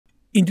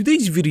In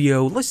today's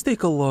video, let's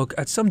take a look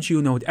at some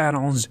GeoNode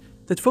add-ons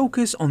that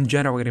focus on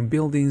generating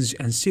buildings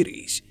and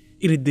cities,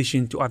 in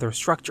addition to other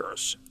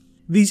structures.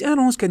 These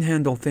add-ons can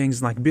handle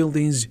things like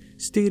buildings,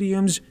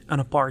 stadiums,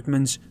 and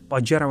apartments by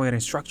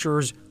generating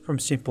structures from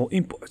simple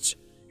inputs,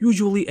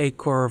 usually a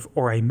curve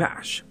or a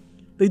mesh.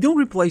 They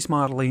don't replace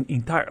modeling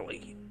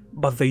entirely,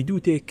 but they do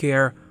take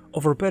care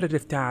of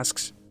repetitive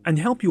tasks and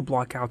help you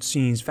block out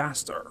scenes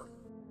faster.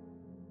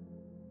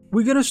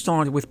 We're gonna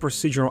start with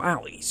Procedural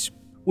Alleys,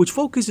 which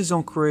focuses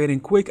on creating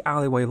quick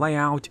alleyway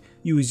layout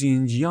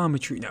using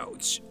geometry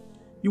nodes.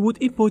 You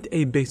would input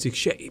a basic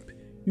shape,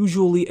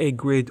 usually a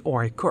grid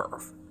or a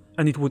curve,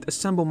 and it would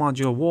assemble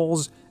modular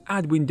walls,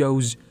 add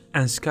windows,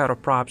 and scatter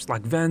props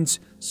like vents,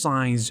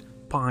 signs,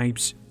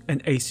 pipes,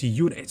 and AC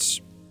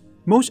units.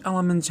 Most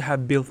elements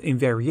have built-in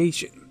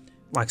variation,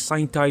 like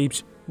sign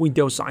types,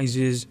 window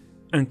sizes,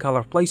 and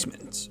color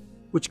placements,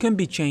 which can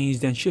be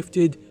changed and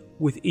shifted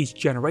with each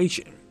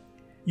generation.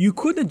 You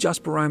could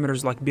adjust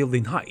parameters like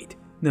building height,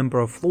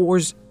 number of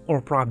floors, or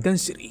prop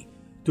density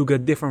to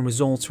get different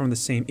results from the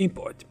same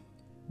input.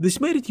 This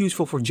made it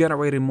useful for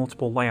generating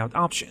multiple layout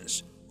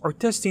options or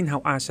testing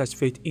how assets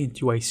fit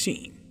into a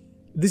scene.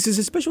 This is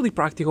especially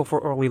practical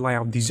for early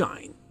layout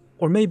design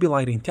or maybe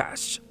lighting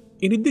tests,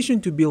 in addition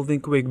to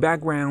building quick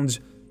backgrounds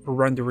for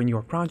rendering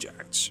your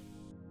projects.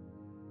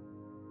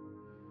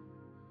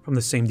 From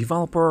the same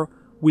developer,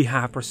 we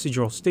have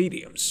Procedural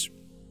Stadiums.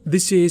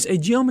 This is a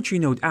geometry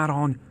node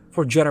add-on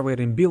for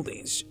generating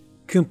buildings,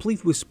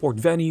 complete with sport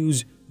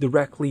venues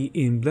directly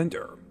in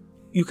Blender.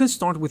 You can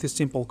start with a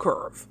simple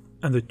curve,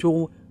 and the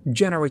tool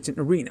generates an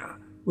arena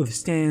with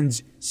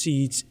stands,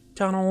 seats,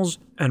 tunnels,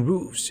 and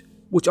roofs,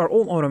 which are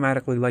all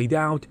automatically laid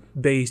out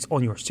based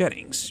on your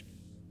settings.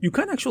 You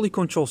can actually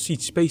control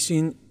seat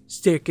spacing,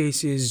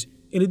 staircases,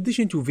 in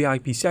addition to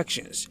VIP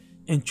sections,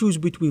 and choose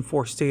between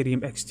 4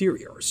 stadium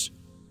exteriors,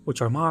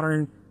 which are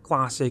modern,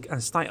 classic,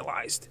 and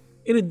stylized,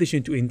 in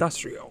addition to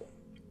industrial.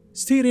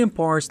 Stadium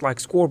parts like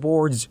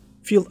scoreboards,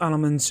 field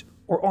elements,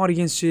 or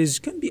audiences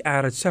can be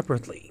added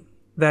separately,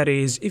 that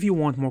is, if you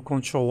want more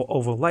control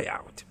over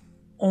layout.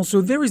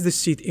 Also, there is the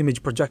seat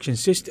image projection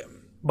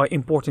system. By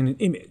importing an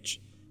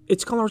image,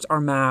 its colors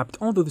are mapped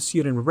onto the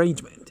seating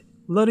arrangement,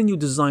 letting you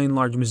design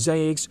large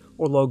mosaics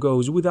or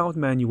logos without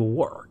manual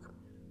work.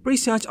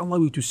 Presets allow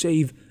you to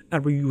save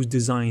and reuse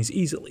designs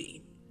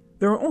easily.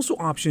 There are also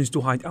options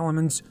to hide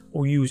elements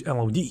or use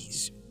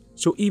LODs,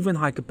 so even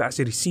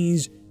high-capacity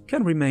scenes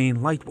can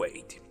remain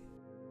lightweight.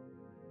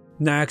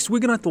 Next, we're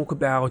gonna talk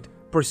about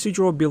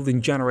Procedural Building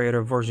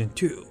Generator version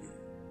 2,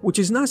 which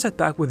is now set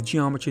back with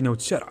geometry node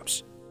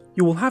setups.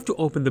 You will have to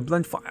open the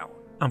blend file,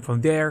 and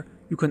from there,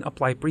 you can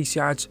apply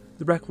presets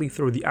directly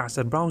through the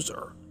asset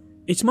browser.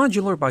 It's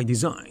modular by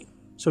design,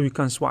 so you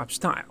can swap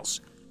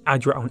styles,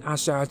 add your own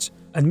assets,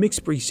 and mix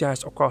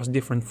presets across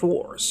different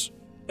floors.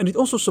 And it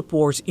also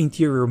supports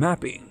interior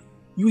mapping,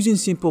 using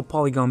simple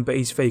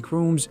polygon-based fake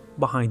rooms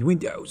behind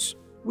windows,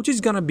 which is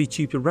gonna be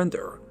cheap to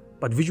render,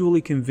 but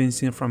visually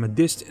convincing from a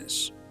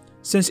distance.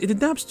 Since it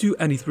adapts to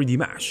any 3D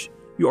mesh,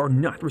 you are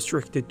not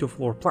restricted to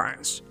floor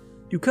plans.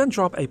 You can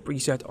drop a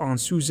preset on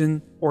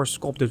Susan or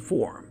sculpted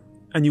form,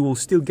 and you will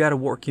still get a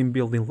working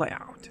building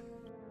layout.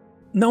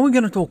 Now we're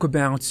gonna talk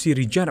about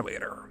City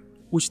Generator,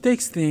 which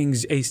takes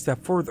things a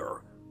step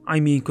further,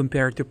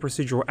 compared to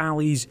Procedural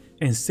Alleys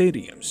and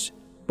Stadiums,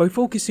 by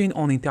focusing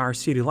on entire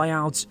city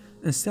layouts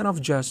instead of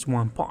just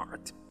one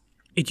part.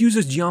 It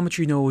uses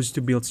geometry nodes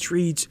to build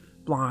streets,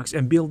 blocks,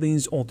 and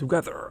buildings all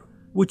together,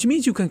 which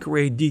means you can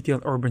create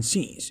detailed urban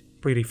scenes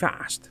pretty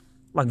fast.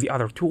 Like the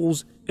other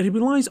tools, it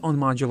relies on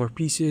modular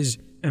pieces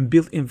and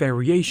built-in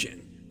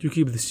variation to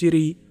keep the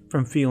city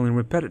from feeling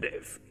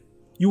repetitive.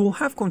 You will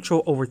have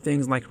control over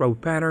things like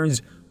road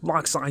patterns,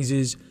 block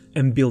sizes,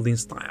 and building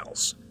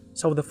styles,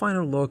 so the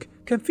final look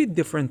can fit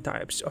different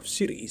types of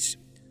cities.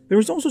 There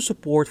is also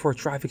support for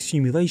traffic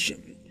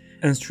simulation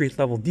and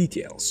street-level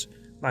details,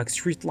 like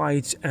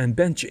streetlights and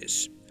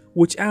benches,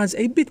 which adds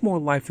a bit more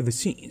life to the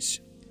scenes,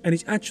 and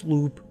each edge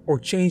loop or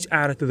change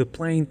added to the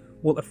plane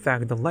will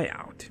affect the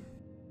layout.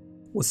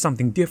 With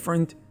something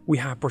different, we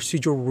have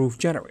Procedural Roof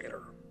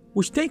Generator,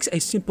 which takes a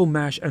simple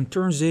mesh and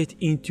turns it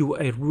into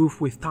a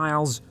roof with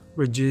tiles,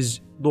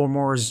 ridges,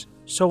 dormers,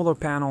 solar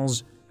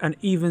panels, and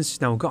even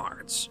snow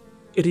guards.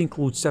 It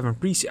includes 7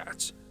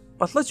 presets,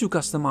 but lets you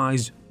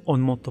customize on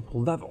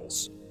multiple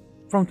levels,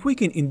 from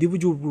tweaking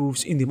individual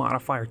roofs in the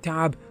Modifier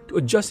tab to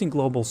adjusting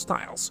global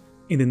styles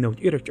in the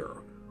Node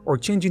Editor, or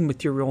changing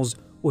materials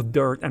with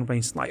dirt and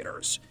rain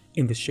sliders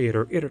in the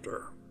Shader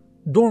Editor.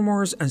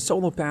 Dormers and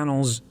solar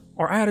panels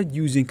are added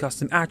using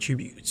custom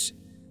attributes.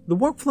 The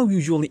workflow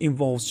usually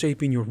involves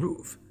shaping your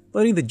roof,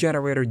 letting the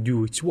generator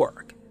do its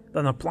work,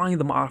 then applying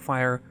the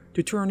modifier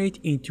to turn it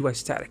into a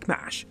static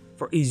mesh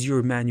for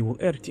easier manual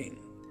editing.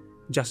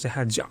 Just a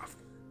heads up,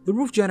 the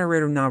roof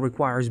generator now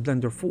requires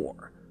Blender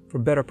 4 for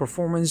better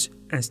performance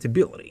and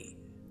stability.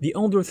 The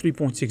older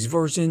 3.6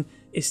 version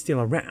is still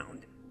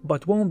around,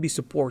 but won't be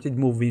supported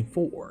moving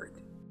forward.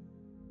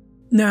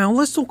 Now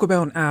let's talk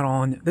about an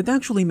add-on that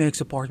actually makes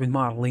apartment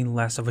modeling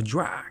less of a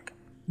drag.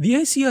 The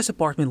ACS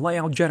Apartment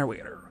Layout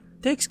Generator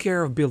takes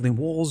care of building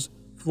walls,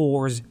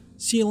 floors,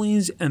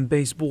 ceilings, and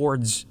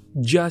baseboards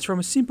just from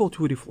a simple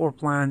 2D floor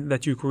plan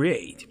that you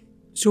create.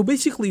 So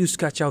basically you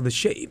sketch out the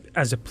shape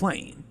as a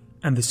plane,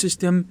 and the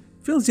system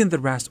fills in the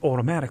rest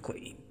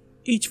automatically.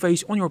 Each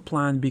face on your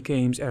plan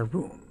becomes a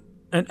room,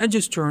 and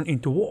edges turn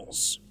into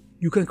walls.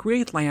 You can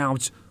create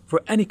layouts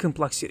for any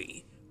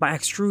complexity by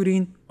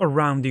extruding or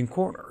rounding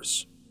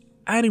corners.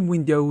 Adding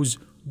windows,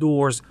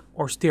 doors,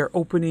 or stair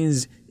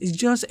openings is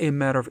just a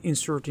matter of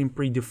inserting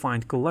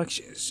predefined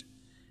collections,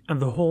 and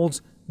the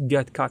holes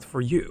get cut for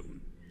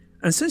you.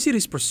 And since it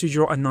is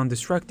procedural and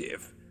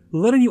non-destructive,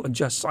 letting you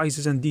adjust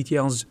sizes and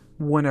details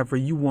whenever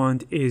you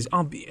want is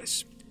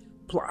obvious.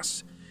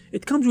 Plus,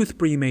 it comes with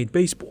pre-made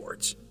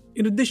baseboards,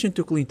 in addition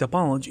to clean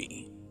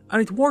topology,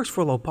 and it works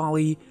for low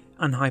poly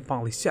and high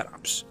poly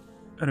setups.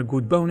 And a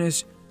good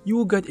bonus, you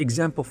will get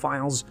example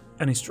files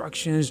and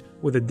instructions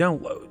with a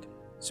download,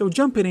 so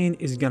jumping in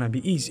is gonna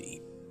be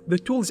easy. The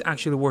tool is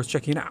actually worth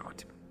checking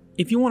out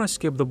if you want to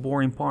skip the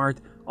boring part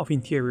of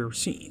interior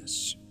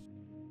scenes.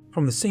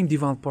 From the same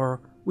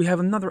developer, we have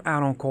another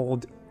add-on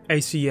called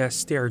ACS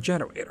Stair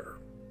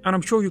Generator, and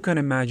I'm sure you can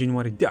imagine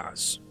what it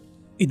does.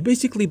 It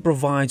basically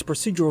provides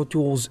procedural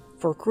tools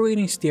for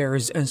creating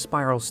stairs and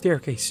spiral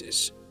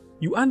staircases.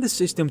 You add the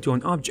system to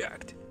an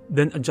object,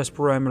 then adjust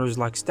parameters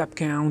like step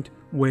count,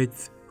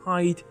 width,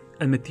 height,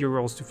 and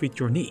materials to fit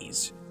your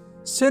needs.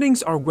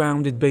 Settings are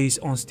grounded based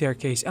on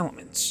staircase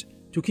elements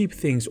to keep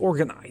things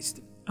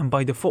organized, and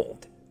by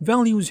default,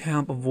 values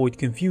help avoid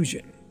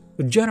confusion.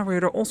 The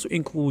generator also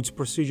includes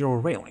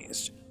procedural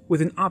railings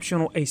with an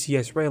optional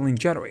ACS railing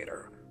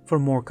generator for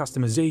more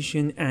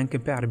customization and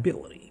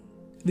compatibility.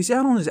 This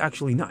add-on is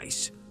actually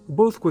nice for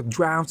both quick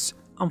drafts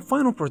and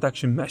final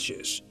production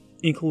meshes,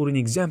 including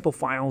example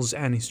files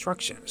and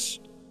instructions.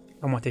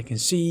 From what I can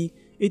see,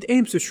 it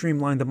aims to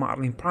streamline the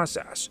modeling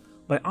process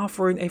by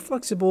offering a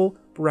flexible,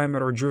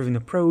 parameter-driven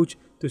approach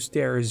to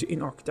stairs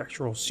in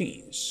architectural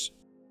scenes.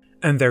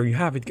 And there you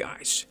have it,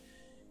 guys.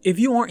 If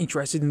you are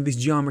interested in these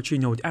geometry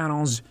node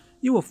add-ons,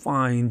 you will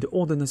find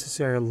all the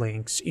necessary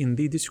links in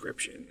the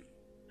description.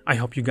 I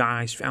hope you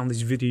guys found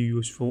this video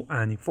useful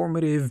and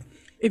informative.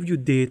 If you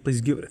did, please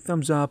give it a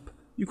thumbs up.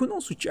 You can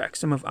also check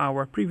some of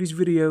our previous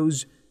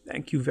videos.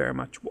 Thank you very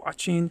much for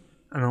watching,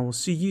 and I will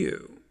see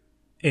you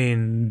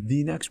in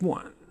the next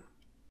one.